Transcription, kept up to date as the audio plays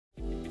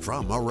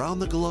from around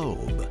the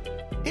globe.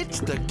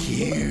 It's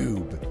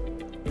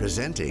theCUBE,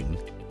 presenting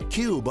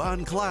CUBE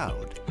on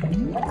Cloud.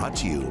 Brought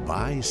to you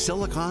by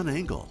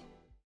SiliconANGLE.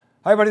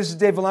 Hi everybody, this is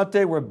Dave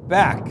Vellante. We're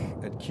back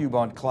at CUBE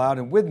on Cloud,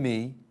 and with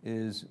me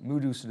is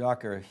Muddu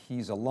Sudhakar.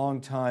 He's a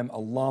longtime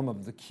alum of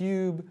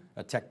theCUBE,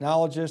 a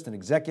technologist, an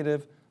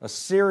executive, a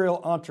serial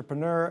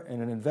entrepreneur,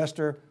 and an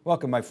investor.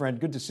 Welcome, my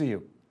friend, good to see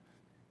you.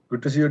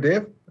 Good to see you,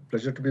 Dave.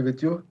 Pleasure to be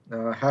with you.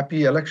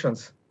 Happy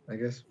elections, I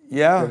guess.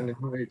 Yeah, We're in a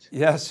new age.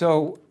 yeah.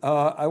 So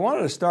I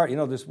wanted to start,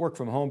 this work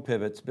from home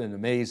pivot's been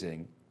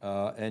amazing,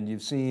 and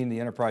you've seen the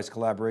enterprise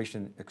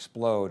collaboration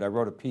explode. I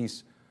wrote a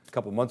piece a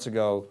couple months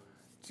ago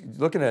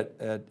looking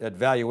at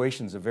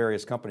valuations of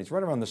various companies,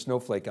 right around the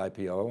Snowflake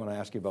IPO. I want to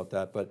ask you about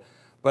that, but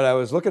I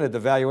was looking at the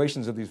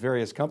valuations of these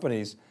various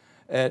companies,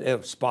 and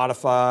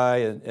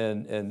Spotify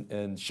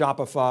and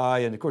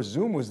Shopify, and of course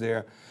Zoom was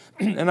there.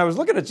 And I was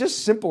looking at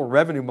just simple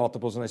revenue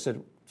multiples, and I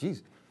said,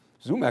 geez,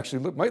 Zoom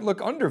actually might look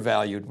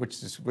undervalued,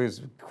 which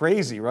was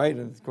crazy, right?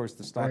 And of course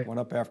the stock went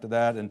up after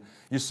that. And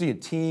you see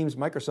it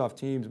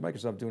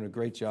Microsoft doing a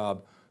great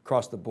job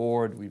across the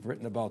board. We've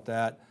written about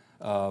that.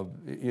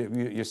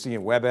 You're seeing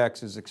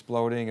WebEx is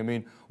exploding. I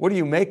mean, what do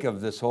you make of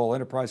this whole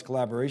enterprise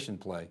collaboration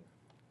play?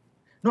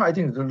 No, I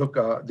think, look,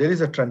 there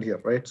is a trend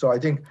here, right? So I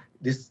think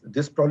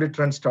this probably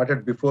trend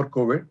started before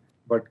COVID,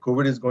 but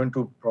COVID is going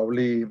to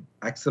probably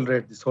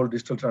accelerate this whole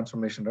digital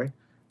transformation,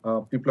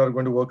 right? People are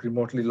going to work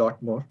remotely a lot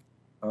more.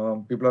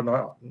 People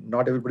are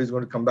not everybody's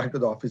going to come back to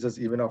the offices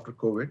even after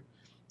COVID.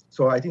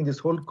 So I think this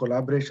whole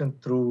collaboration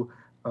through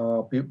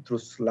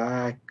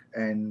Slack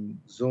and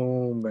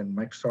Zoom and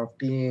Microsoft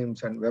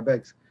Teams and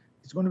WebEx,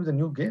 it's going to be the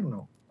new game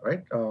now,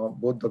 right?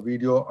 Both the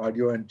video,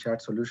 audio, and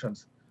chat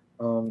solutions.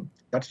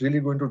 That's really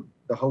going to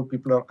how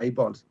people are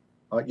eyeballs.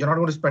 You're not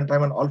going to spend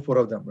time on all four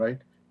of them, right?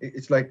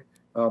 It's like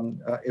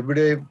every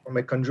day from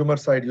a consumer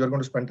side, you're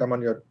going to spend time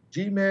on your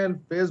Gmail,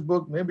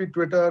 Facebook, maybe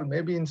Twitter,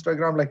 maybe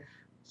Instagram. Like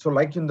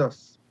in the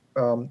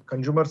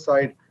consumer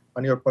side,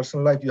 on your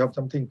personal life, you have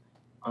something.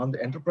 On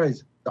the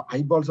enterprise, the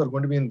eyeballs are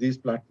going to be in these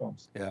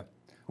platforms. Yeah.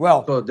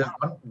 Well, so the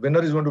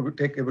winner is going to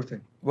take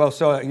everything. Well,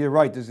 so you're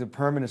right, there's a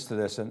permanence to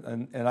this,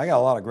 and I got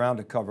a lot of ground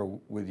to cover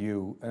with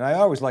you, and I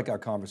always like our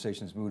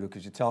conversations, Muddu,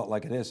 because you tell it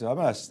like it is. So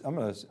I'm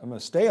gonna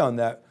stay on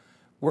that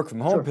work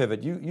from home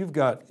pivot. You've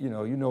got, you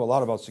know a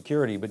lot about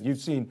security, but you've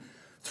seen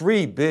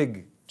three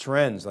big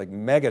trends, like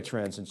mega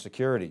trends in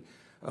security.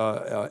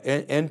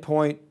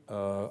 Endpoint,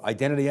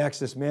 identity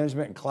access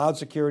management, and cloud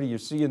security. You're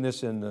seeing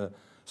this in the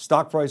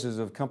stock prices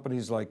of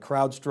companies like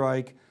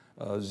CrowdStrike,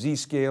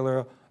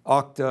 Zscaler,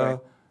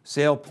 Okta,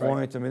 SailPoint.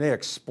 Right. I mean, they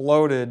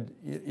exploded,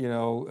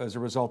 as a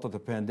result of the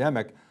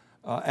pandemic.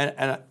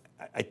 And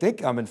I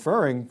think I'm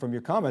inferring from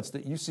your comments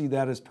that you see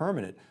that as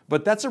permanent,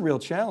 but that's a real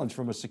challenge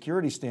from a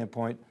security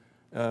standpoint.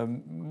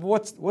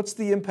 What's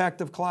the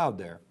impact of cloud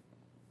there?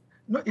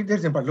 No,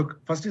 there's impact. Look,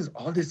 first is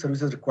all these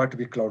services required to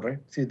be cloud, right?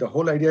 See, the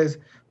whole idea is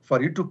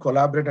for you to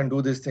collaborate and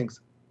do these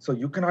things. So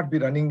you cannot be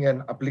running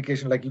an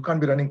application, like you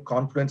can't be running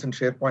Confluence and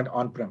SharePoint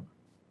on-prem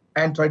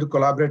and try to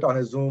collaborate on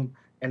a Zoom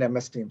and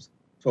MS Teams.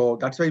 So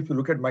that's why if you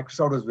look at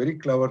Microsoft, was very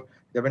clever.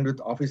 They went with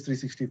Office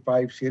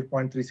 365,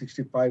 SharePoint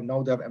 365,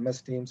 now they have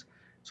MS Teams.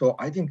 So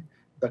I think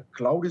the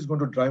cloud is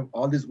going to drive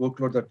all these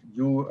workloads that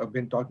you have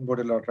been talking about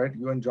a lot, right?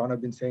 You and John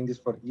have been saying this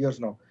for years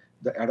now.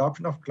 The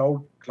adoption of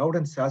cloud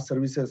and SaaS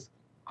services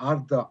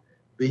are the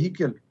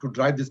vehicle to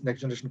drive this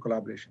next generation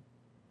collaboration.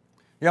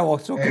 Yeah, well,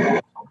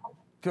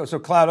 so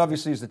cloud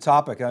obviously is the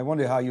topic. I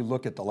wonder how you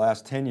look at the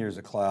last 10 years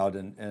of cloud,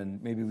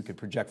 and maybe we could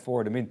project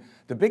forward. I mean,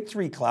 the big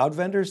three cloud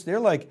vendors, they're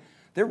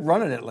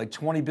running at like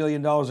 $20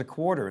 billion a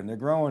quarter, and they're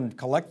growing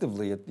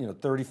collectively at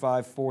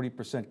 35,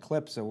 40%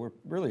 clips. So we're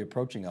really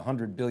approaching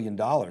 $100 billion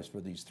for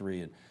these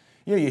three. And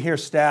you hear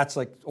stats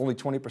like only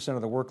 20%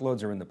 of the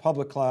workloads are in the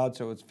public cloud,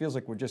 so it feels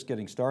like we're just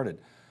getting started.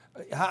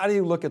 How do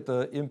you look at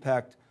the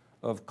impact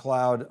of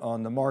cloud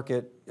on the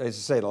market, as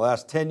you say, the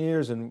last 10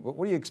 years, and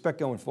what do you expect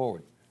going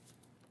forward?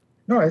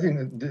 No, I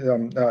think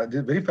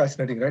very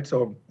fascinating, right?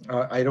 So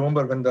I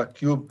remember when the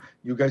CUBE,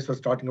 you guys were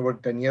talking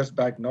about 10 years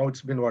back. Now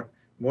it's been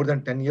more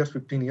than 10 years,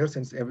 15 years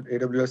since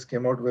AWS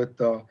came out with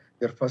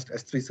their first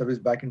S3 service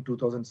back in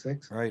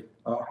 2006. Right.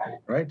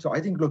 Right. So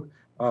I think, look,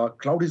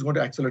 cloud is going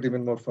to accelerate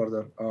even more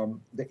further.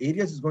 The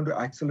areas is going to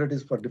accelerate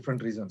is for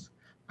different reasons.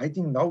 I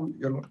think now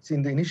you're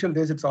seeing the initial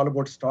days, it's all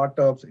about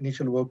startups,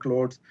 initial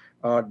workloads,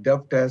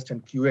 dev test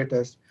and QA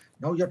test.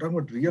 Now you're talking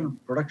about real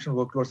production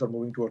workloads are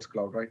moving towards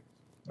cloud, right?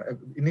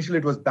 Initially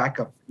it was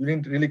backup. You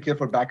didn't really care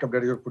for backup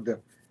that you put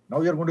there.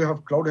 Now you're going to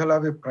have cloud, you'll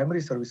have a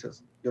primary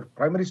services. Your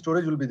primary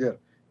storage will be there.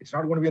 It's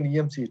not going to be an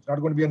EMC. It's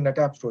not going to be a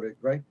NetApp storage,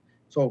 right?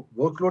 So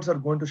workloads are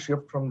going to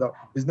shift from the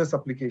business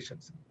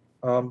applications.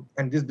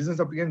 And this business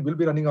application will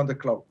be running on the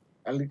cloud.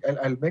 I'll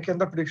make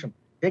another prediction.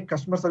 Take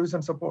customer service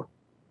and support.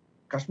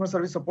 Customer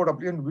service support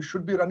application, we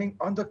should be running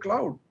on the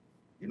cloud.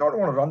 You don't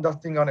want to run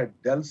that thing on a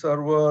Dell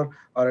server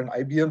or an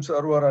IBM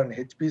server or an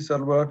HP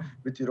server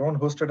with your own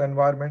hosted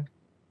environment.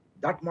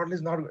 That model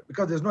is not,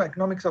 because there's no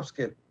economics of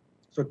scale.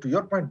 So to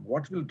your point,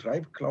 what will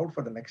drive cloud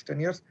for the next 10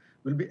 years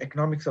will be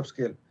economics of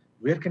scale.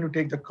 Where can you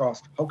take the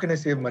cost? How can I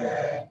save money?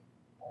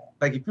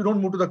 Like if you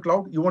don't move to the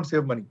cloud, you won't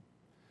save money.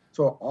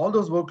 So all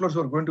those workloads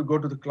who are going to go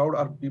to the cloud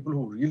are people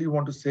who really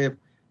want to save.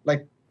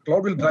 Like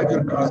cloud will drive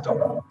your cost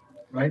down,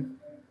 right?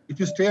 If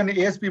you stay on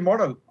the ASP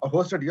model or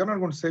hosted, you're not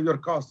going to save your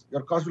cost.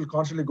 Your cost will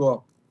constantly go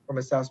up from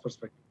a SaaS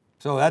perspective.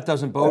 So that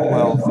doesn't bode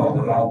well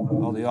for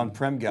all the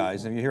on-prem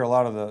guys. And you hear a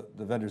lot of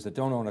the vendors that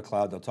don't own a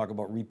cloud, they'll talk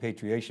about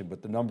repatriation,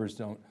 but the numbers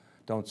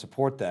don't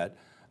support that.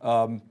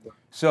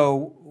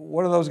 So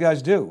what do those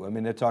guys do? I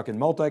mean, they're talking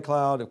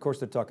multi-cloud, of course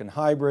they're talking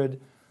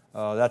hybrid.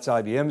 That's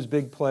IBM's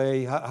big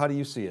play. How do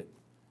you see it?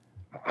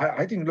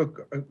 I think,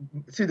 look,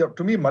 see,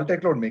 to me,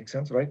 multi-cloud makes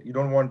sense, right? You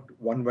don't want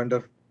one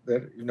vendor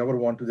there. You never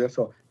want to there.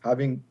 So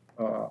having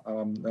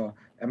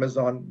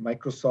Amazon,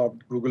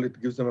 Microsoft, Google,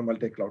 it gives them a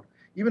multi-cloud.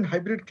 Even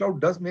hybrid cloud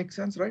does make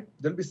sense, right?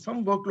 There'll be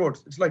some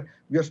workloads. It's like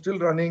we are still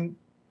running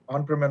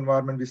on-prem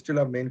environment. We still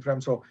have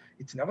mainframe. So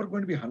it's never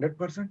going to be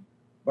 100%.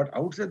 But I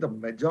would say the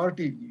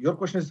majority, your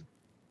question is,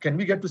 can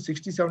we get to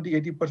 60, 70,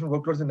 80%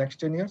 workloads in the next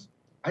 10 years?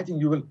 I think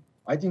you will.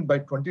 I think by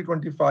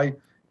 2025,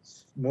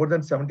 more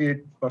than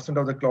 78%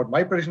 of the cloud.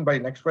 My prediction by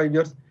next 5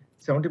 years,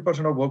 70%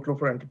 of workload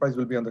for enterprise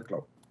will be on the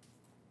cloud.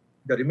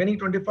 The remaining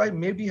 25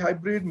 may be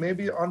hybrid,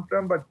 maybe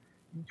on-prem, but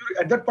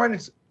at that point,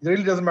 it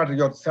really doesn't matter.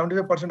 Your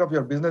 75% of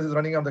your business is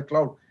running on the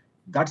cloud.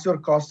 That's your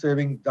cost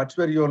saving. That's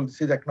where you'll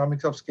see the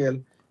economics of scale,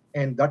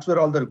 and that's where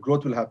all the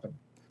growth will happen.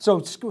 So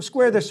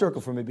square this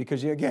circle for me,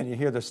 because again, you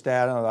hear the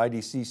stat, the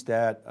IDC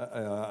stat,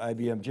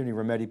 IBM, Jimmy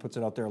Remetti puts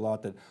it out there a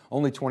lot, that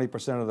only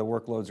 20% of the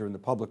workloads are in the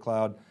public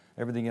cloud,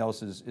 everything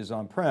else is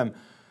on-prem.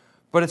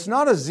 But it's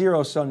not a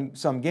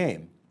zero-sum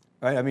game,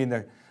 right? I mean,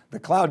 the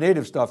cloud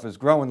native stuff is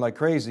growing like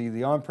crazy,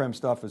 the on-prem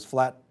stuff is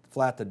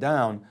flat to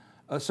down.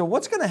 So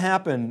what's going to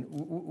happen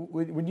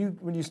when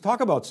you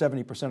talk about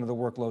 70% of the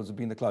workloads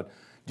being in the cloud?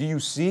 Do you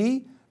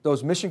see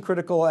those mission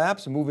critical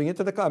apps moving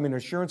into the cloud? I mean,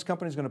 insurance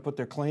companies going to put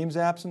their claims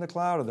apps in the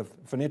cloud, or the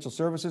financial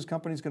services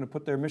companies going to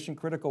put their mission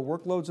critical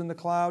workloads in the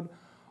cloud?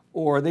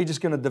 Or are they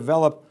just going to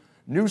develop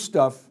new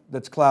stuff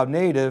that's cloud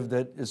native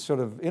that is sort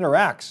of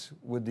interacts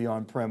with the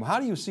on-prem? How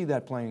do you see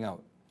that playing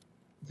out?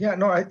 Yeah,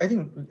 no, I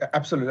think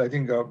absolutely. I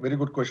think very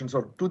good question.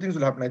 So two things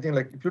will happen. I think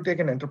like if you take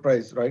an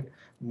enterprise, right,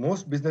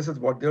 most businesses,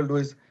 what they'll do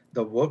is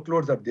the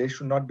workloads that they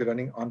should not be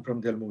running on-prem,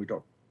 they'll move it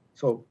out.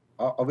 So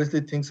obviously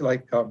things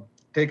like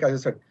take,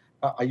 as I said,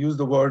 I use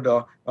the word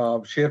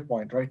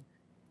SharePoint, right?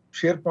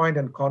 SharePoint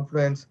and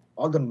Confluence,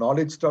 all the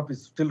knowledge stuff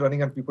is still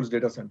running on people's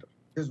data center.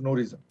 There's no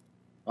reason.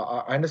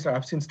 I understand,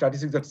 I've seen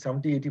statistics that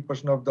 70,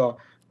 80% of the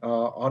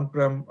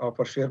on-prem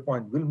for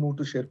SharePoint will move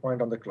to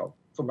SharePoint on the cloud.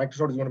 So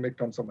Microsoft is going to make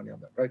tons of money on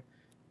that, right?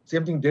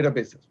 Same thing,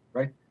 databases,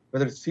 right?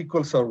 Whether it's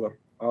SQL Server,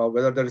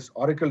 whether there is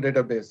Oracle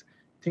database,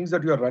 things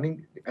that you are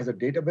running as a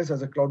database,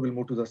 as a cloud will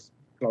move to the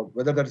cloud,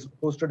 whether that is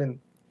hosted in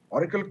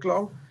Oracle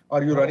Cloud,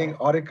 or you're running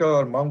Oracle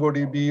or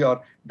MongoDB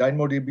or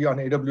DynamoDB on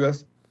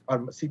AWS or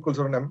SQL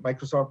Server on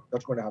Microsoft,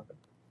 that's going to happen.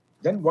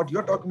 Then what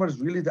you're talking about is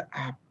really the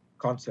app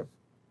concept,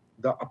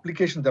 the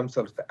application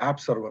themselves, the app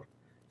server.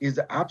 Is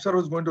the app server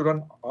is going to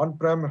run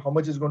on-prem? How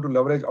much is going to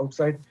leverage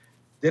outside?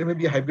 There may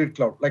be a hybrid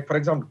cloud. Like for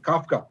example,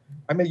 Kafka.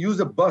 I may use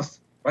a bus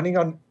running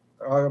on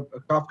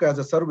Kafka as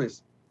a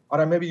service,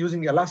 or I may be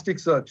using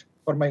Elasticsearch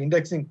for my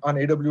indexing on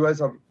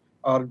AWS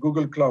or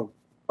Google Cloud.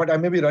 But I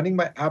may be running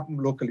my app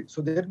locally.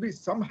 So there'll be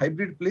some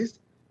hybrid place,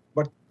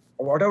 but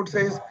what I would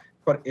say is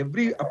for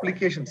every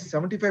application,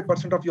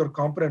 75% of your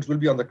components will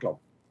be on the cloud.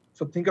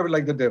 So think of it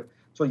like that, Dave.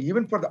 So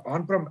even for the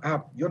on-prem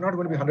app, you're not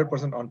going to be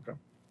 100% on-prem.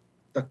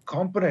 The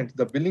components,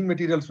 the billing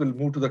materials will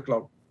move to the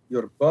cloud.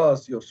 Your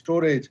bus, your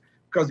storage,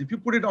 because if you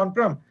put it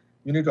on-prem,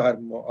 you need to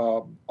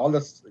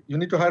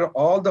hire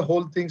all the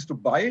whole things to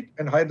buy it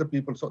and hire the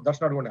people. So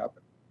that's not going to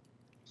happen.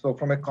 So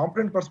from a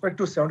component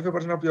perspective,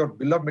 75% of your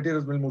bill of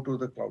materials will move to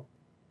the cloud,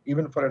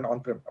 even for an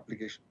on-prem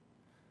application.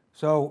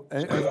 So,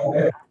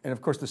 and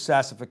of course the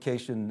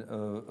SaaSification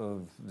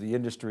of the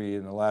industry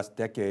in the last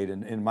decade,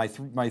 and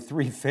my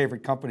three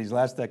favorite companies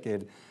last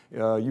decade,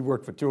 you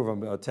worked for two of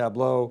them,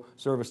 Tableau,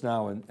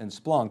 ServiceNow, and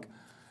Splunk.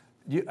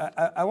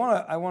 I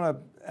want to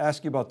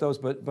ask you about those,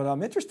 but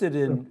I'm interested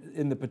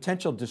in the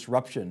potential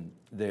disruption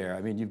there.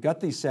 I mean, you've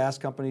got these SaaS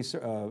companies,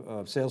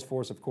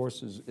 Salesforce of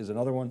course is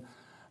another one,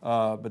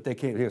 but they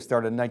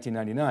started in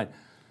 1999.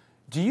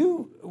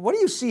 What do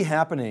you see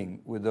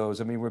happening with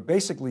those? I mean, we're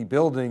basically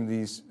building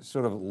these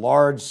sort of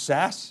large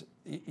SaaS,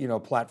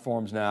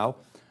 platforms now.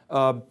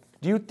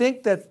 Do you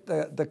think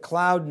that the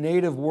cloud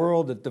native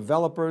world, that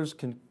developers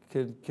can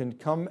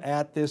come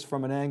at this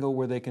from an angle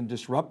where they can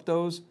disrupt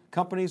those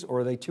companies, or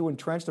are they too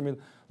entrenched? I mean,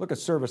 look at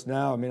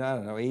ServiceNow. I mean, I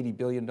don't know, $80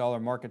 billion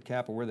market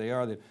cap or where they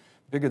are. They're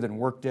bigger than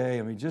Workday.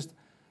 I mean, just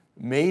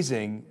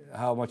amazing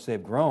how much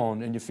they've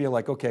grown, and you feel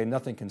like, okay,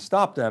 nothing can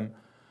stop them.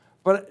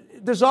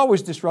 But there's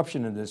always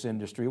disruption in this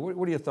industry.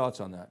 What are your thoughts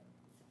on that?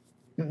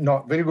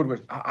 No, very good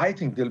question. I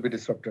think they'll be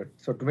disrupted.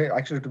 So to me,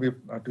 actually, to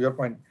your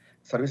point,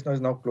 ServiceNow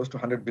is now close to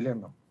 100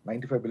 billion now,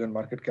 95 billion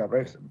market cap,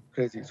 right? It's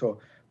crazy. So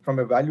from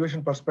a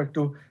valuation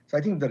perspective, so I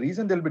think the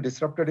reason they'll be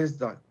disrupted is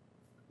the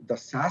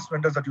SaaS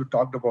vendors that you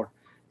talked about.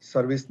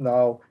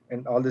 ServiceNow,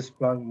 and all this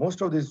Splunk,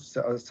 most of these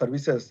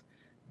services,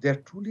 they're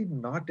truly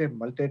not a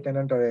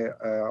multi-tenant or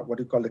a, what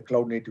you call the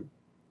cloud native.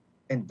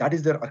 And that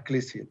is their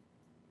Achilles heel.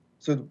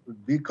 So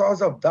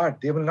because of that,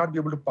 they will not be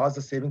able to pass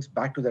the savings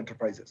back to the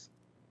enterprises.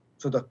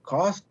 So the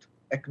cost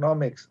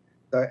economics,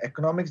 the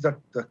economics that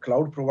the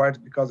cloud provides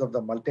because of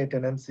the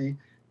multi-tenancy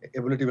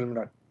ability will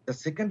not. The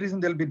second reason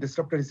they'll be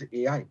disrupted is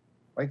AI,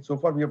 right? So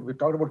far we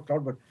talked about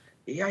cloud, but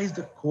AI is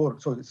the core.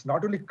 So it's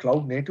not only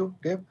cloud native,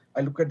 Dave,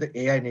 I look at the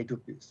AI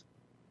native piece.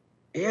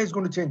 AI is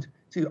going to change.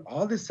 See,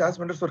 all these SaaS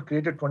vendors were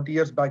created 20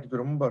 years back, if you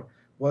remember,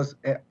 was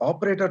an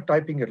operator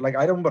typing it. Like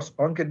I remember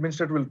Splunk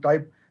administrator will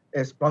type a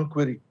Splunk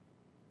query.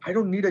 I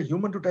don't need a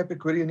human to type a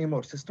query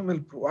anymore. System will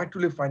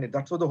proactively find it.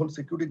 That's how the whole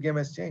security game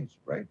has changed,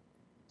 right?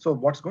 So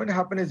what's going to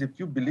happen is if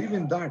you believe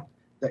in that,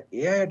 the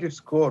AI at its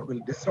core will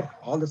disrupt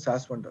all the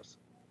SaaS vendors.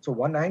 So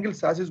one angle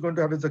SaaS is going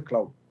to have is the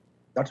cloud.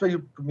 That's why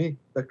to me,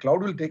 the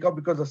cloud will take off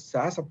because the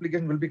SaaS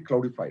application will be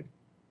cloudified.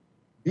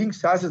 Being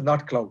SaaS is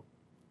not cloud,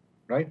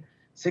 right?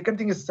 Second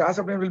thing is SaaS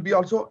application will be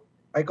also,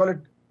 I call it,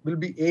 will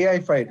be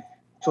AI-fied.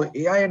 So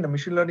AI and the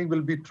machine learning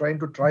will be trying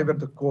to thrive at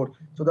the core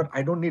so that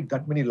I don't need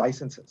that many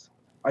licenses.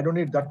 I don't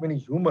need that many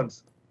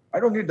humans. I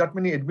don't need that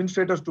many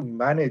administrators to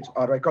manage,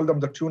 or I call them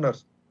the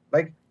tuners.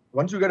 Like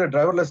once you get a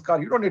driverless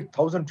car, you don't need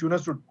 1,000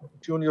 tuners to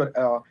tune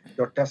your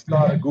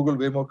Tesla or Google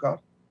Waymo car.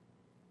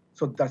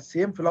 So that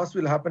same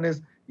philosophy will happen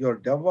is your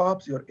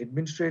DevOps, your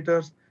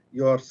administrators,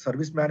 your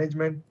service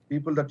management,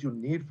 people that you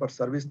need for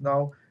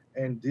ServiceNow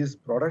and these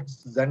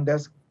products,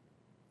 Zendesk,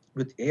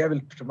 with AI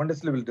will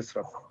tremendously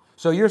disrupt.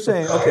 So you're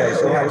saying, okay,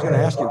 so I was going to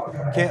ask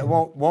you,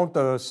 won't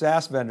the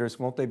SaaS vendors,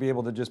 won't they be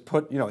able to just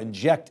put,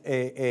 inject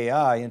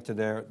AI into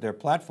their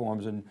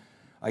platforms? And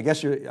I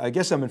guess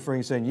I'm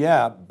inferring saying,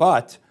 yeah,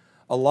 but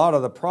a lot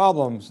of the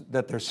problems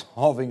that they're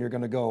solving are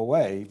going to go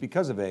away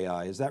because of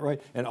AI. Is that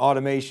right? And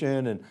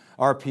automation and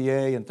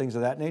RPA and things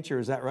of that nature,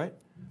 is that right?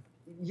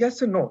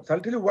 Yes and no. So I'll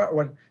tell you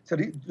what so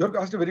you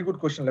asked a very good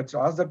question. Let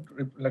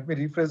me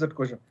rephrase that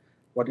question.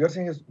 What you're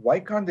saying is, why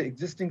can't the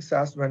existing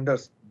SaaS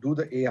vendors do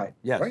the AI?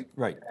 Yes, right.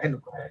 Right.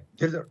 And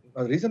there's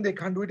a reason they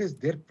can't do it is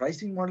their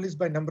pricing model is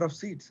by number of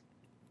seats.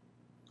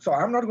 So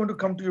I'm not going to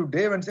come to you,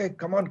 Dave, and say,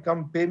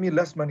 come pay me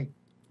less money.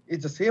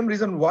 It's the same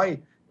reason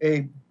why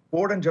a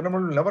Ford and General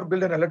will never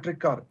build an electric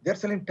car. They're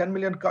selling 10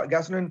 million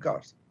gasoline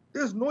cars.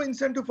 There's no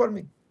incentive for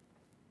me.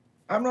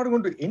 I'm not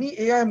going to, any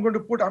AI I'm going to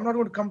put, I'm not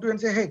going to come to you and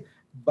say, hey,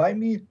 buy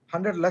me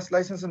 100 less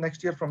licenses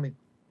next year from me.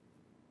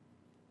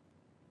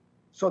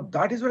 So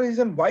that is the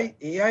reason why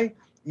AI,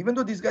 even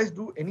though these guys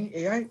do any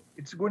AI,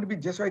 it's going to be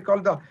just what I call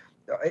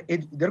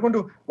they're going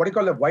to, what I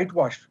call a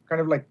whitewash,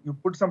 kind of like you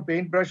put some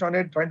paintbrush on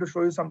it, trying to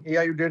show you some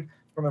AI you did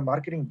from a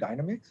marketing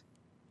dynamics.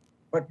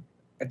 But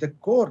at the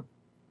core,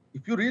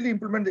 if you really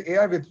implement the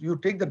AI you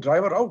take the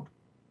driver out,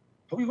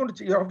 how are you going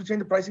to, you have to change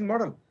the pricing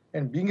model.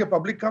 And being a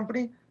public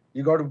company,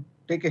 you got to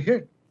take a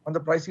hit on the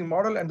pricing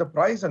model and the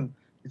price, and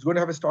it's going to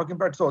have a stock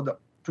impact. So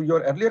to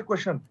your earlier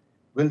question,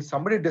 will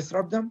somebody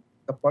disrupt them?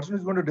 The person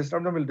who's going to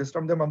disrupt them will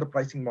disrupt them on the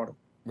pricing model.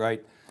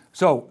 Right.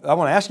 So I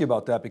want to ask you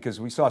about that because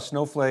we saw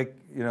Snowflake,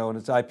 in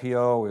its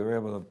IPO, we were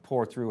able to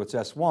pour through its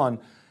S1,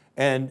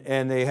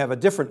 and they have a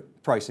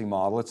different pricing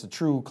model. It's a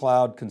true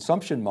cloud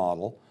consumption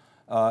model,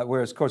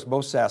 whereas of course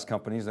most SaaS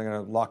companies, they're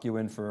going to lock you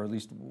in for at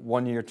least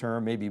 1 year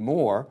term, maybe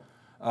more,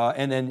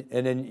 and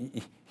then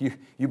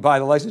you buy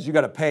the license, you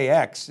got to pay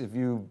X. If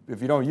you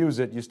don't use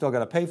it, you still got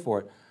to pay for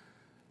it.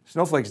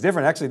 Snowflake's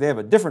different. Actually, they have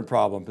a different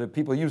problem. The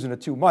people using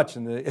it too much,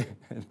 and driving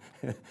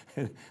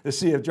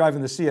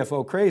the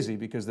CFO crazy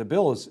because the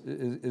bill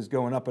is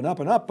going up and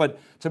up and up. But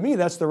to me,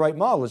 that's the right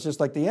model. It's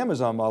just like the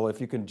Amazon model, if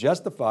you can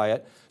justify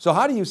it. So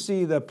how do you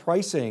see the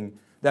pricing,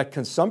 that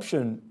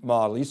consumption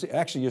model?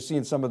 You're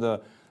seeing some of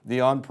the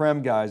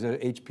on-prem guys,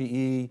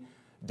 HPE,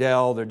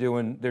 Dell, they're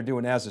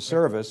doing as a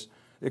service.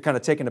 They're kind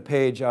of taking a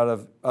page out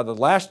of the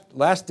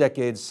last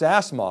decade's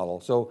SaaS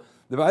model. So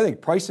I think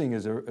pricing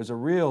is a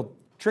real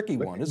tricky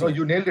one, isn't it?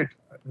 You nailed it.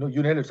 No,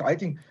 you nailed it. So I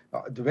think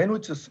the way in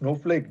which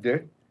Snowflake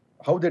did,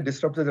 how they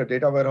disrupted the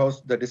data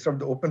warehouse, they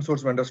disrupted the open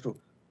source vendors too.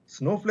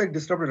 Snowflake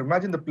disrupted,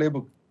 imagine the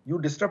playbook. You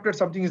disrupted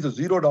something is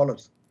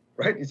 $0,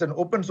 right? It's an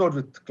open source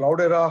with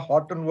Cloudera,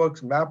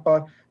 Hortonworks,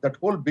 Mapper, that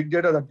whole big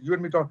data that you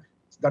and me talk,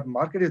 that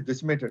market is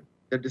decimated.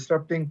 They're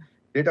disrupting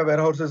data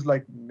warehouses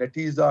like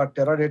Netezza,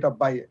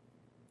 Teradata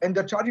and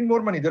they're charging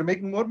more money. They're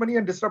making more money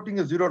and disrupting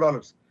is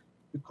 $0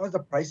 because the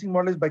pricing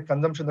model is by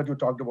consumption that you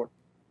talked about.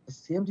 The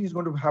same thing is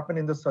going to happen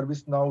in the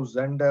ServiceNow,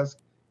 Zendesk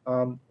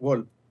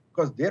world,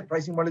 because their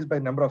pricing model is by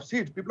number of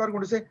seats. People are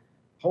going to say,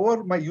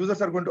 however my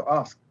users are going to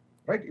ask,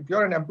 right? If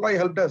you're an employee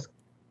help desk,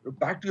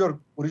 back to your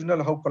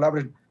original how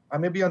collaboration. I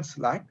may be on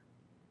Slack,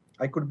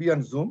 I could be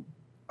on Zoom,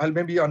 I'll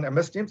maybe on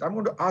MS Teams. I'm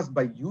going to ask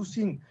by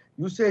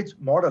usage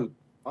model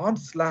on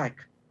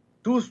Slack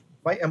to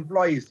my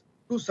employees,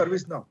 to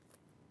ServiceNow,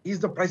 is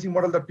the pricing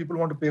model that people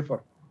want to pay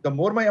for. The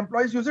more my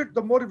employees use it,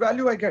 the more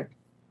value I get.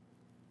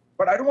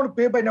 But I don't want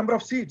to pay by number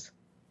of seats.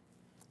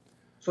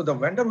 So the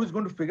vendor who's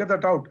going to figure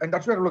that out, and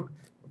that's where, look,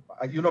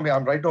 you know me,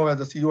 I'm right now as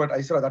the CEO at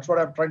Aisera. That's what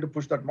I'm trying to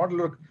push that model.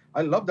 Look,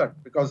 I love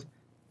that because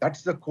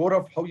That's the core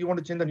of how you want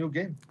to change the new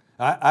game.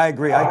 I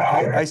agree.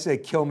 I say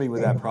kill me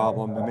with that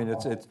problem. I mean,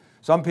 it's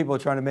some people are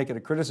trying to make it a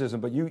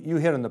criticism, but you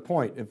hit on the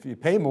point. If you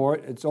pay more,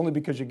 it's only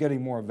because you're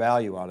getting more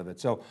value out of it.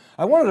 So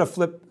I wanted to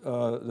flip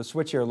the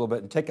switch here a little bit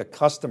and take a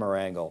customer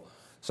angle,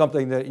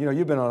 something that,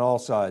 you've been on all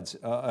sides.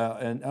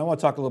 And I want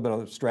to talk a little bit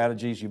about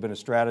strategies. You've been a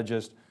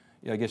strategist.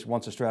 I guess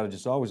once a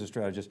strategist, always a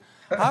strategist.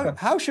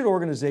 How should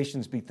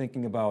organizations be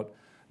thinking about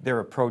their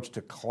approach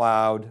to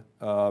cloud?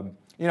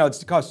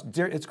 It's of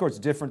course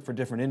different for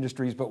different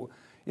industries, but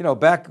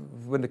back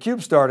when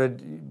theCUBE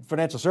started,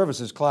 financial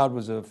services cloud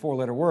was a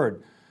 4-letter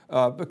word.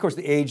 Of course,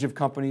 the age of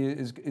company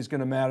is going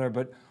to matter,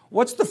 but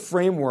what's the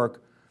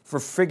framework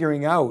for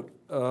figuring out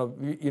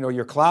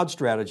your cloud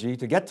strategy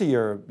to get to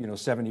your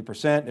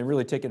 70% and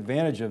really take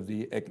advantage of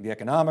the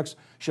economics?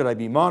 Should I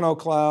be mono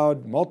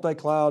cloud,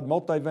 multi-cloud,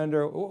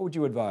 multi-vendor? What would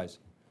you advise?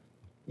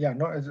 Yeah,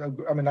 no,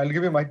 I'll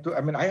give you my two.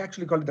 I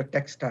actually call it the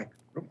tech stack.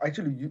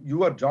 Actually,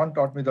 you or John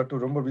taught me that too.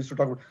 Remember, we used to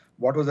talk about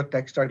what was the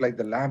tech stack, like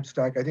the LAMP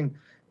stack. I think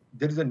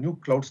there is a new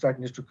cloud stack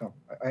needs to come.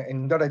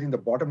 In that, I think the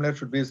bottom layer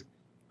should be,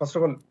 first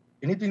of all,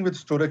 anything with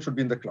storage should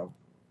be in the cloud.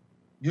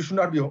 You should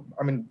not be,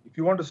 if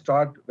you want to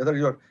start, whether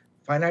you're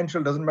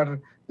financial, doesn't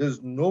matter,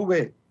 there's no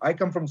way. I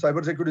come from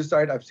cybersecurity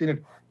side, I've seen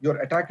it. Your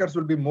attackers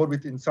will be more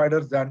with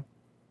insiders than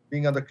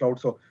being on the cloud.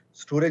 So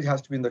storage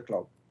has to be in the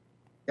cloud.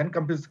 Then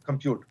comes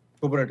compute,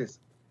 Kubernetes.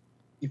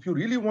 If you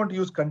really want to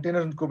use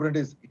containers and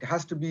Kubernetes, it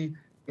has to be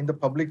in the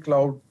public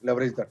cloud,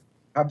 leverage that,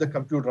 have the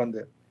compute run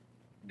there.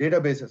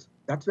 Databases,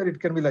 that's where it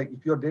can be like,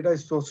 if your data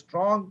is so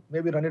strong,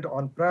 maybe run it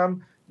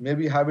on-prem,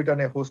 maybe have it on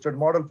a hosted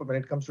model for when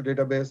it comes to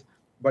database,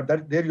 but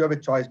there you have a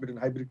choice between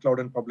hybrid cloud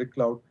and public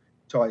cloud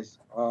choice.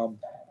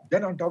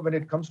 Then on top, when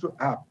it comes to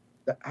app,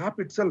 the app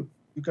itself,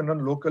 you can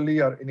run locally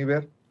or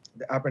anywhere,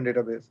 the app and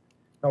database.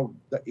 Now,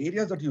 the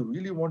areas that you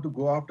really want to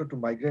go after to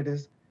migrate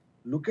is,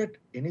 look at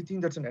anything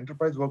that's an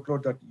enterprise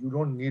workload that you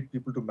don't need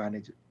people to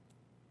manage it.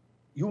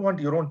 You want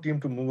your own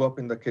team to move up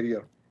in the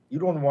career. You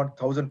don't want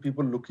 1,000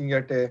 people looking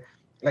at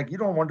you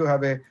don't want to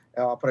have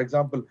for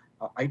example,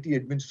 IT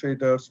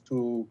administrators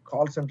to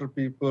call center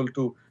people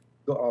to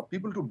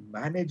people to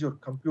manage your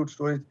compute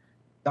storage.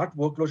 That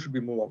workload should be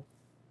moved out,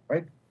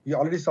 right? We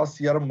already saw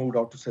CRM moved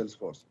out to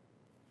Salesforce.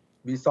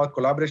 We saw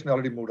collaboration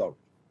already moved out.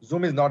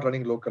 Zoom is not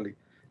running locally.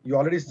 You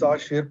already saw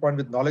SharePoint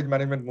with knowledge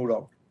management moved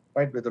out,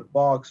 right? Whether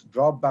Box,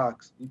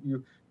 Dropbox,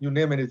 you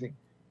name anything.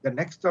 The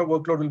next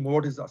workload will move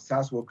out is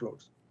SaaS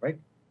workloads, right?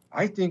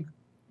 I think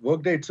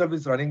Workday itself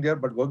is running there,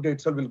 but Workday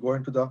itself will go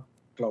into the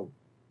cloud.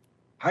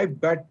 I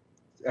bet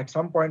at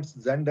some point,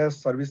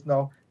 Zendesk,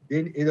 ServiceNow,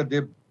 either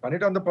they run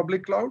it on the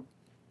public cloud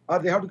or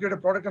they have to create a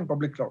product on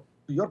public cloud.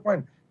 To your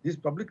point, these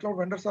public cloud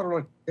vendors are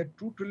like, they're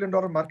 $2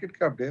 trillion market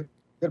cap, Dave.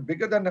 They're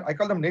bigger than, I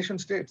call them nation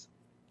states.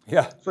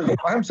 Yeah. So if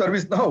I'm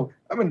ServiceNow,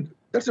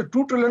 that's a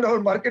 $2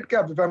 trillion market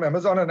cap. If I'm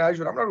Amazon and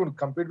Azure, I'm not going to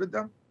compete with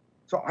them.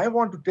 So I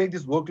want to take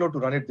this workload to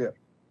run it there.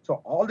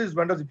 So all these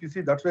vendors, if you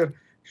see, that's where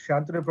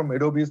Shantanu from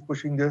Adobe is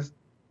pushing this,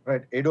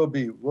 right?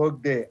 Adobe,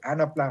 Workday,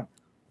 Anaplan,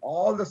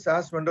 all the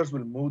SaaS vendors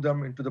will move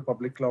them into the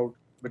public cloud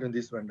between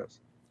these vendors.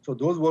 So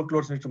those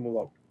workloads need to move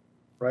out,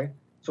 right?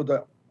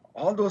 So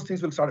all those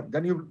things will start.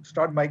 Then you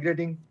start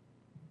migrating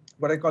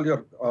what I call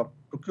your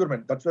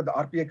procurement. That's where the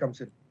RPA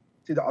comes in.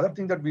 See, the other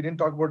thing that we didn't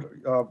talk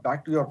about,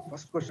 back to your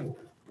first question,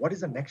 what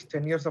is the next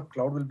 10 years of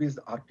cloud will be is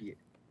the RPA.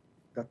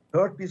 The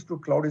third piece to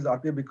cloud is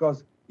RPA,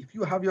 because if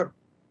you have your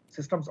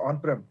systems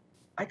on-prem,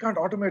 I can't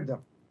automate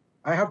them.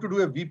 I have to do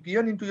a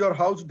VPN into your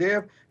house,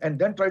 Dave, and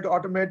then try to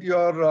automate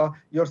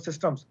your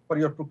systems for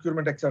your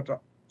procurement, etc.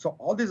 So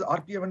all these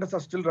RPA vendors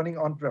are still running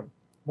on-prem,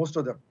 most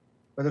of them,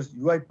 whether it's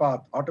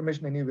UiPath,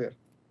 automation anywhere.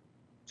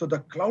 So the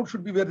cloud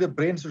should be where the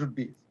brains should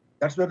be.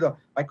 That's where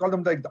I call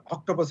them like the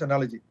octopus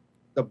analogy.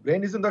 The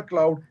brain is in the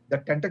cloud, the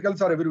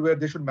tentacles are everywhere,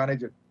 they should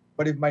manage it.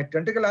 But if my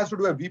tentacle has to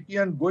do a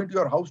VPN, go into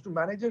your house to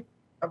manage it,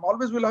 I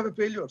always will have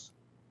failures.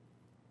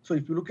 So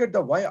if you look at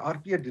the why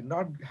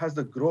RPA has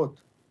the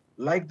growth,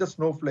 like the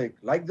Snowflake,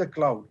 like the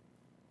cloud,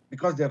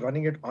 because they're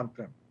running it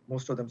on-prem,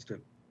 most of them still.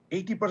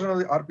 80% of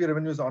the RPA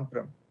revenue is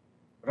on-prem,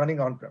 running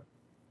on-prem.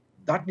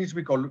 That needs to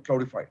be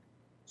cloudified.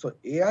 So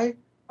AI,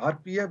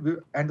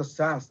 RPA, and the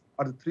SaaS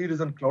are the 3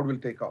 reasons cloud will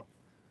take off.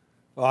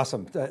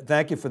 Awesome,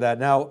 thank you for that.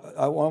 Now,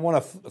 I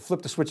want to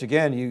flip the switch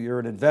again. You're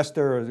an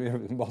investor,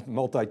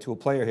 multi-tool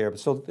player here.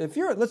 So if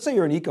let's say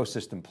you're an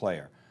ecosystem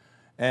player,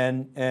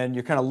 and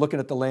you're kind of looking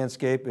at the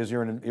landscape as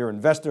you're an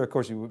investor. Of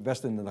course, you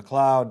invest in the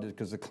cloud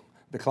because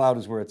the cloud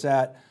is where it's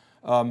at.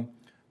 But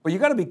you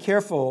got to be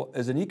careful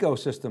as an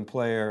ecosystem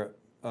player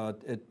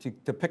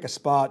to pick a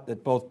spot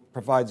that both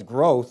provides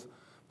growth,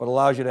 but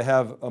allows you to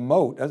have a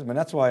moat.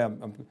 That's why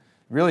I'm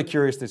really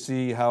curious to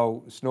see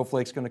how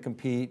Snowflake's going to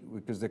compete,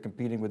 because they're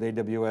competing with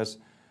AWS,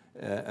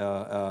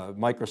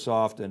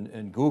 Microsoft,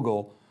 and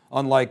Google.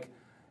 Unlike,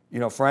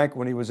 Frank,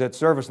 when he was at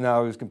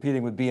ServiceNow, he was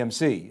competing with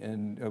BMC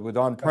and with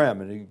on-prem,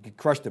 and he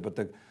crushed it. But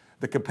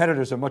the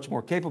competitors are much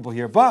more capable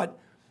here. But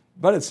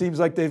it seems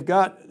like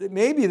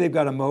maybe they've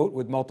got a moat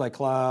with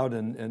multi-cloud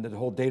and the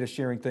whole data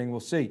sharing thing.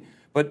 We'll see.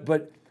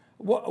 But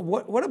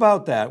What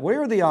about that?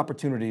 Where are the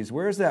opportunities?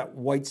 Where's that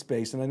white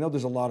space? And I know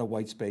there's a lot of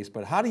white space,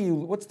 but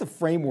what's the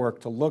framework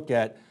to look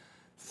at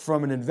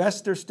from an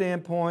investor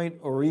standpoint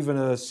or even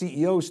a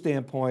CEO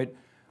standpoint,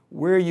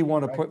 where you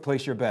want to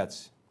place your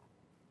bets?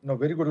 No,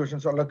 very good question.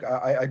 So look,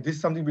 this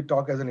is something we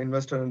talk as an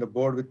investor in the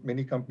board with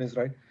many companies,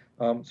 right?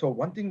 So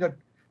one thing that,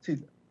 see,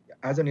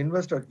 as an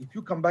investor, if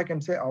you come back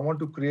and say, I want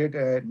to create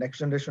a next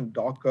generation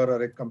Docker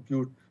or a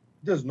compute,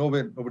 there's no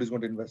way nobody's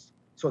going to invest.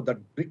 So that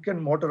brick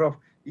and mortar of,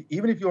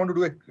 even if you want to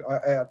do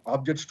a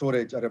object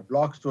storage or a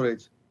block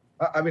storage,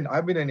 I mean,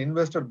 I've been an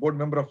investor, board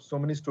member of so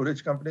many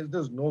storage companies.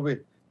 There's no way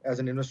as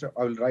an investor,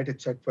 I will write a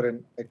check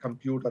for a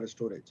compute or a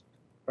storage,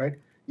 right?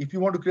 If you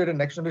want to create a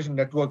next generation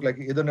network, like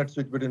Ethernet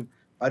switch between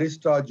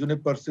Arista,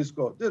 Juniper,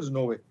 Cisco, there's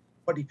no way.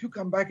 But if you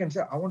come back and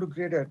say, I want to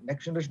create a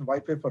next generation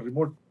Wi-Fi for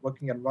remote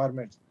working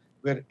environments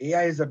where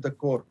AI is at the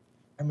core,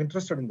 I'm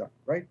interested in that,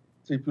 right?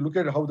 So if you look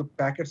at how the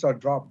packets are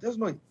dropped, there's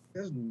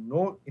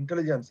no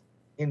intelligence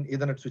in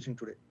Ethernet switching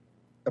today.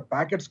 The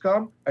packets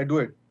come, I do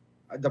it.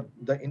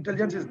 The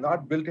intelligence is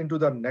not built into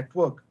the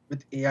network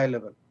with AI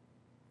level.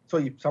 So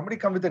if somebody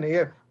comes with an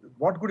AI,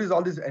 what good is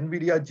all these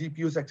NVIDIA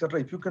GPUs, etc.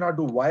 if you cannot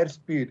do wire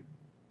speed,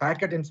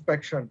 packet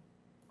inspection,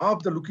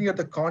 of the looking at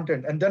the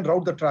content and then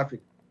route the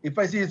traffic. If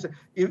I see if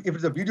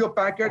it's a video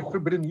packet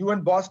between you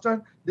and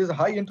Boston, there's a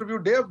high interview,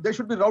 Dave, they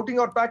should be routing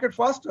our packet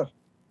faster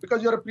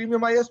because you're a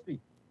premium ISP.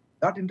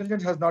 That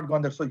intelligence has not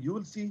gone there. So you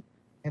will see,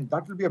 and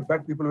that will be a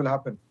bet people will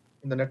happen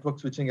in the network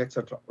switching,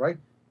 etc. Right?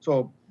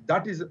 So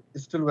that is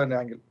still an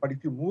angle. But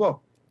if you move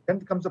up, then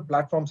comes the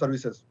platform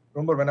services.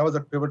 Remember when I was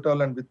at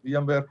Pivotal and with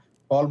VMware,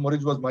 Paul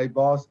Morridge was my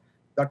boss.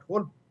 That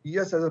whole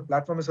PS as a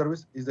platform as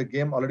service is the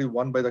game already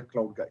won by the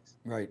cloud guys.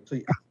 Right. So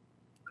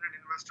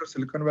investors,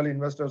 Silicon Valley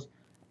investors,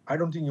 I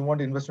don't think you want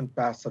to invest in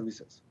past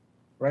services,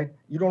 right?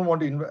 You don't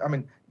want to invest. I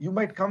mean, you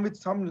might come with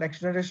some next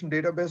generation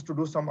database to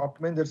do some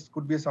optimization. There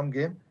could be some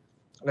game.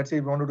 Let's say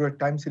if you want to do a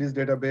time series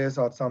database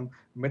or some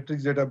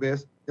metrics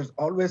database, there's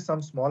always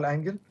some small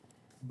angle,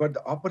 but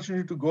the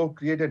opportunity to go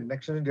create a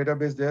next generation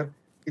database there,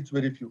 it's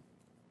very few.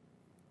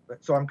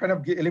 So I'm kind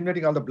of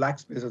eliminating all the black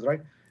spaces,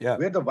 right? Yeah.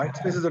 Where the white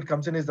spaces that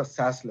comes in is the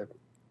SaaS level.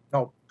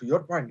 Now, to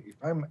your point, if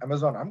I'm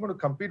Amazon, I'm going to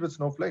compete with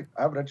Snowflake.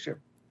 I have Redshift.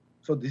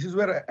 So this is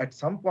where at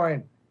some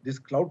point, these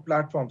cloud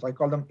platforms, I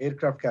call them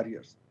aircraft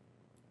carriers.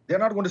 They're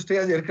not going to stay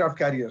as aircraft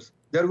carriers.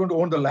 They're going to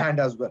own the land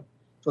as well.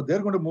 So they're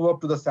going to move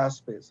up to the SaaS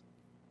space.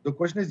 The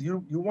question is,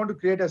 you want to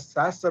create a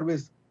SaaS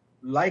service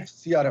like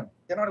CRM.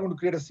 They're not going to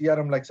create a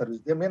CRM like service.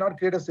 They may not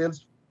create a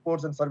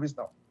Salesforce and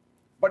ServiceNow.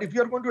 But if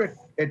you're going to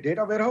a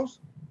data warehouse,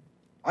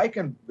 I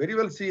can very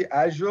well see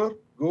Azure,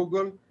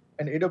 Google,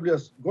 and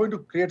AWS going to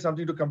create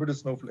something to compete with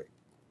Snowflake.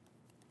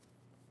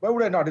 Why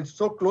would I not? It's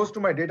so close to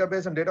my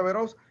database and data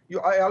warehouse.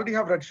 I already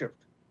have Redshift.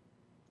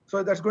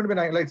 So that's going to be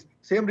like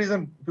same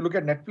reason. If you look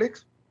at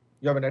Netflix,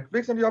 you have a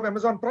Netflix and you have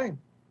Amazon Prime.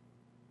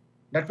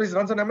 Netflix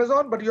runs on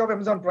Amazon, but you have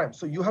Amazon Prime.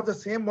 So you have the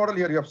same model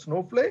here. You have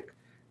Snowflake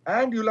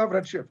and you'll have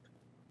Redshift.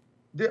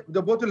 They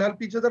both will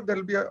help each other. There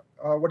will be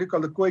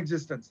the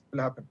coexistence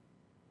will happen.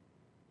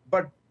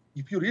 But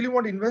if you really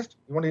want to invest,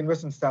 you want to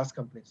invest in SaaS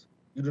companies.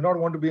 You do not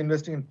want to be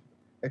investing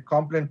in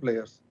component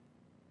players.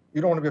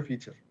 You don't want to be a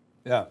feature.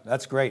 Yeah,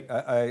 that's great.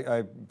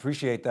 I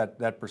appreciate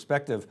that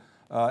perspective.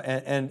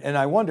 And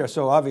I wonder,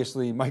 so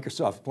obviously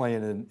Microsoft's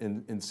playing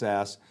in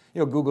SaaS,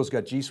 Google's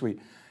got G Suite.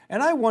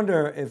 And I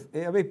wonder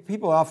if,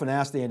 people often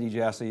ask Andy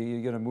Jassy,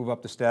 you're going to move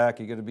up the stack,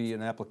 you're going to be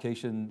an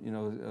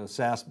application, a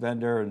SaaS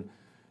vendor, and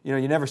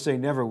you never say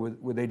never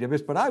with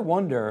AWS, but I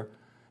wonder,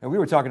 and we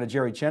were talking to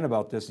Jerry Chen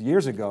about this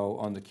years ago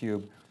on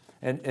theCUBE,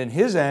 and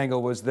his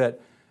angle was that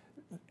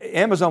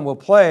Amazon will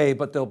play,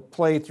 but they'll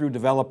play through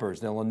developers.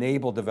 They'll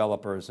enable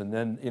developers, and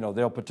then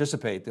they'll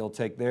participate. They'll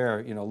take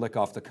their lick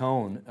off the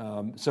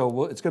cone.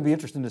 So it's going to be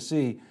interesting to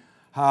see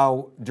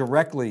how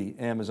directly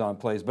Amazon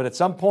plays. But at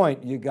some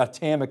point, you got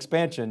TAM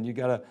expansion. You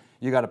got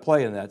to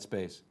play in that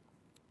space.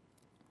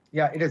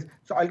 Yeah, it is.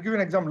 So I'll give you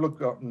an example.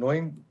 Look, I don't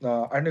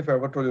know if I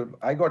ever told you,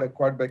 I got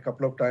acquired by a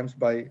couple of times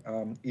by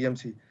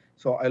EMC.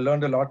 So I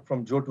learned a lot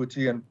from Joe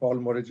Tucci and Paul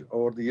Morridge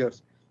over the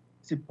years.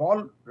 See,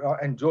 Paul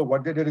and Joe,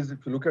 what they did is, if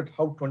you look at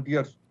how 20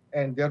 years,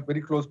 and they're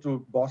very close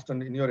to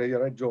Boston in your area,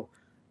 right, Joe?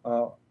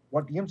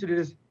 What EMC did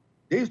is,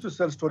 they used to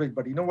sell storage,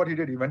 but you know what he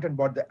did? He went and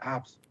bought the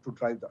apps to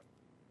drive that.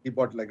 He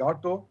bought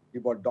Legato, he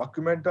bought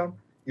Documentum,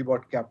 he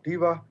bought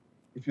Captiva.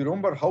 If you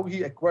remember how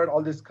he acquired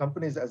all these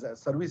companies as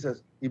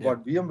services, he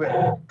bought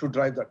VMware to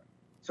drive that.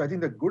 So I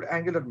think the good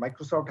angle that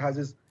Microsoft has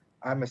is,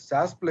 I'm a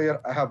SaaS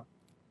player, I have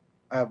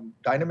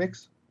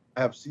Dynamics,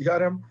 I have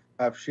CRM,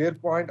 I have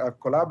SharePoint, I have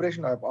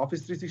collaboration, I have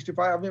Office 365,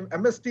 I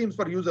have MS Teams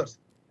for users,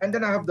 and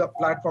then I have the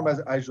platform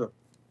as Azure.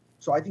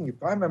 So I think if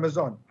I'm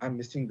Amazon, I'm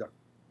missing that.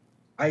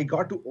 I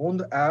got to own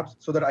the apps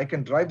so that I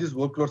can drive these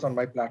workloads on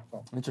my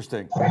platform.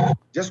 Interesting.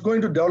 Just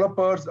going to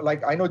developers,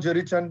 like I know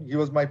Jerry Chen, he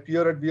was my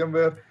peer at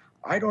VMware.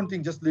 I don't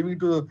think just leaving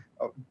to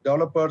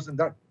developers, and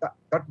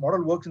that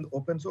model works in the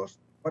open source,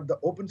 but the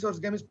open source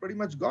game is pretty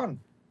much gone.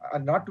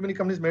 not too many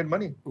companies made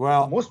money.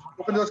 Well, most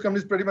open source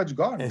companies pretty much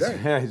gone.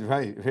 Yeah, he's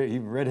right.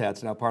 Even Red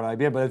Hat's now part of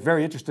IBM, but it's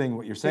very interesting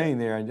what you're saying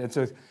there. And it's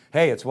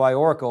hey, it's why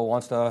Oracle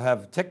wants to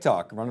have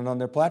TikTok running on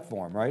their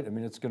platform, right? I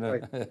mean, it's going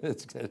to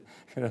it's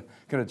going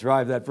to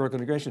drive that vertical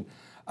integration.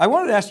 I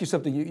wanted to ask you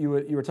something. You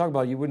were talking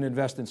about you wouldn't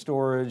invest in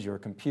storage or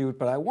compute,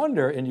 but I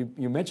wonder, and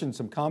you mentioned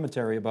some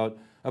commentary about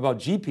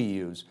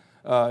GPUs.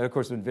 Of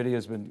course,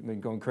 NVIDIA's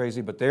been going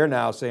crazy, but they're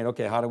now saying,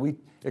 okay, how do we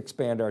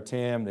expand our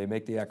TAM? They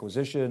make the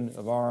acquisition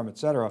of ARM, et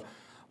cetera.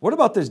 What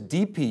about this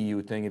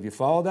DPU thing? Have you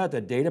followed that,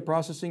 the data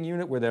processing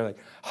unit, where they're like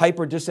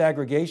hyper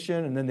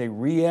disaggregation and then they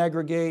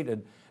re-aggregate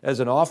and as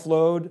an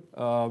offload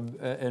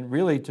and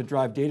really to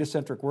drive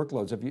data-centric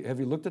workloads? Have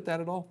you looked at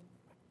that at all?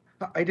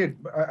 I did.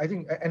 I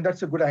think, and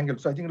that's a good angle.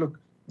 So I think, look,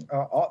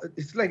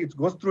 it's like it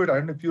goes through it. I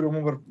don't know if you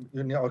remember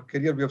in our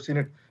career, we have seen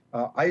it.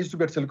 I used to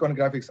be at Silicon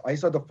Graphics. I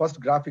saw the first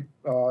graphic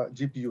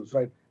GPUs,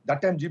 right?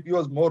 That time GPU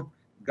was more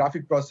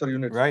graphic processor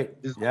units. Right,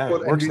 This yeah,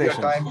 NVIDIA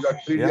workstations. time, you had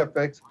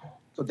 3DFX.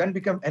 So then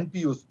became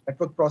NPUs,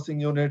 network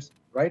processing units,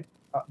 right?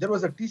 There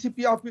was a TCP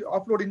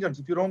offload engines,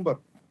 if you remember,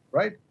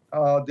 right?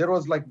 There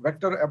was like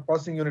vector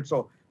processing units.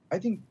 So I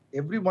think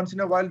every once in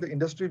a while, the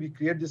industry, we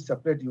create this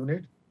separate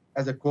unit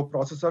as a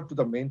co-processor to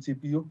the main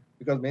CPU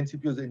because main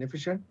CPU is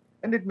inefficient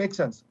and it makes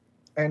sense.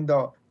 And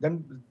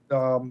then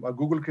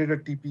Google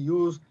created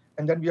TPUs.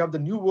 And then we have the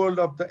new world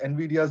of the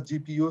NVIDIA's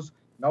GPUs.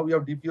 Now we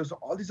have DPUs. So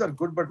all these are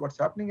good, but what's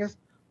happening is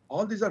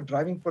all these are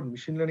driving for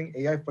machine learning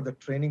AI for the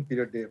training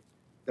period, Dave.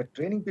 The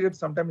training period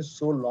sometimes is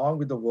so long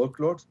with the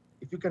workloads.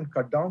 If you can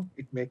cut down,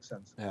 it makes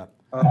sense. Yeah.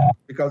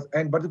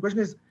 But the question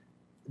is,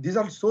 these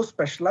are so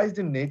specialized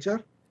in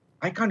nature,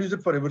 I can't use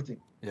it for everything.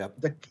 Yeah.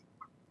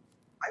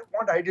 I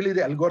want ideally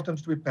the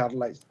algorithms to be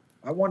parallelized.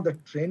 I want the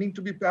training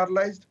to be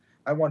parallelized.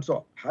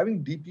 So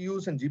having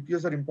DPUs and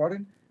GPUs are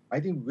important. I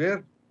think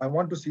where I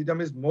want to see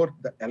them is more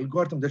the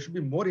algorithm. There should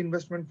be more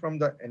investment from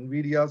the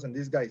NVIDIAs and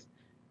these guys,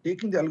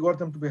 taking the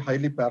algorithm to be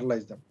highly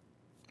parallelized them.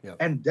 Yep.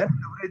 And then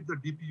leverage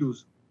the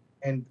DPUs.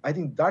 And I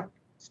think that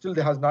still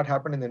has not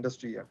happened in the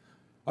industry yet.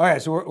 All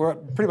right, so we're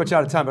pretty much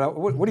out of time, but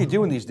what are you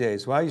doing these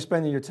days? How are you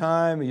spending your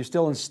time? Are you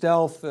still in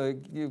stealth?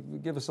 You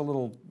give us a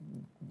little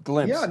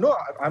glimpse. Yeah, no,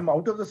 I'm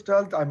out of the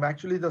stealth. I'm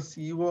actually the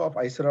CEO of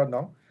Aisera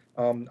now.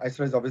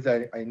 Aisera is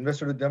obviously, I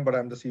invested with them, but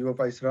I'm the CEO of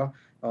Aisera.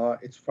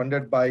 It's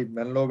funded by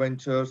Menlo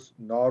Ventures,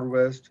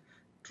 Norwest,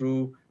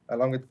 True,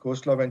 along with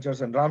Khosla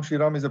Ventures, and Ram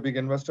Shriram is a big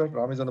investor.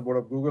 Ram is on the board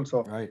of Google.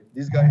 So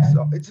these guys,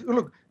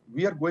 look,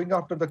 we are going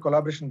after the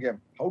collaboration game.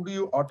 How do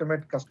you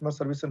automate customer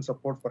service and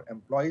support for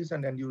employees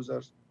and end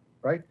users,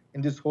 right?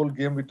 In this whole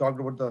game, we talked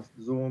about the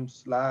Zoom,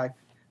 Slack,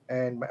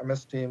 and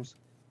MS Teams.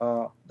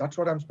 That's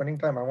what I'm spending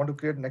time. I want to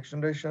create next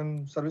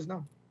generation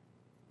ServiceNow.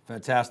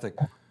 Fantastic.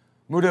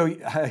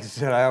 Muddu, I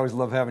said, I always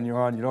love having you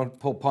on. You don't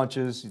pull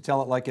punches, you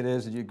tell it like it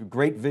is. You're a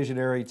great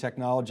visionary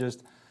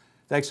technologist.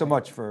 Thanks so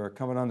much for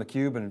coming on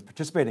theCUBE and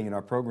participating in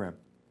our program.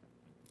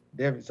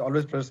 Dave, it's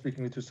always a pleasure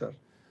speaking with you, sir.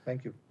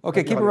 Thank you.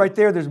 Okay, keep it right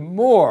there. There's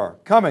more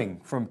coming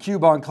from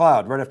CUBE on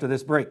Cloud right after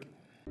this break.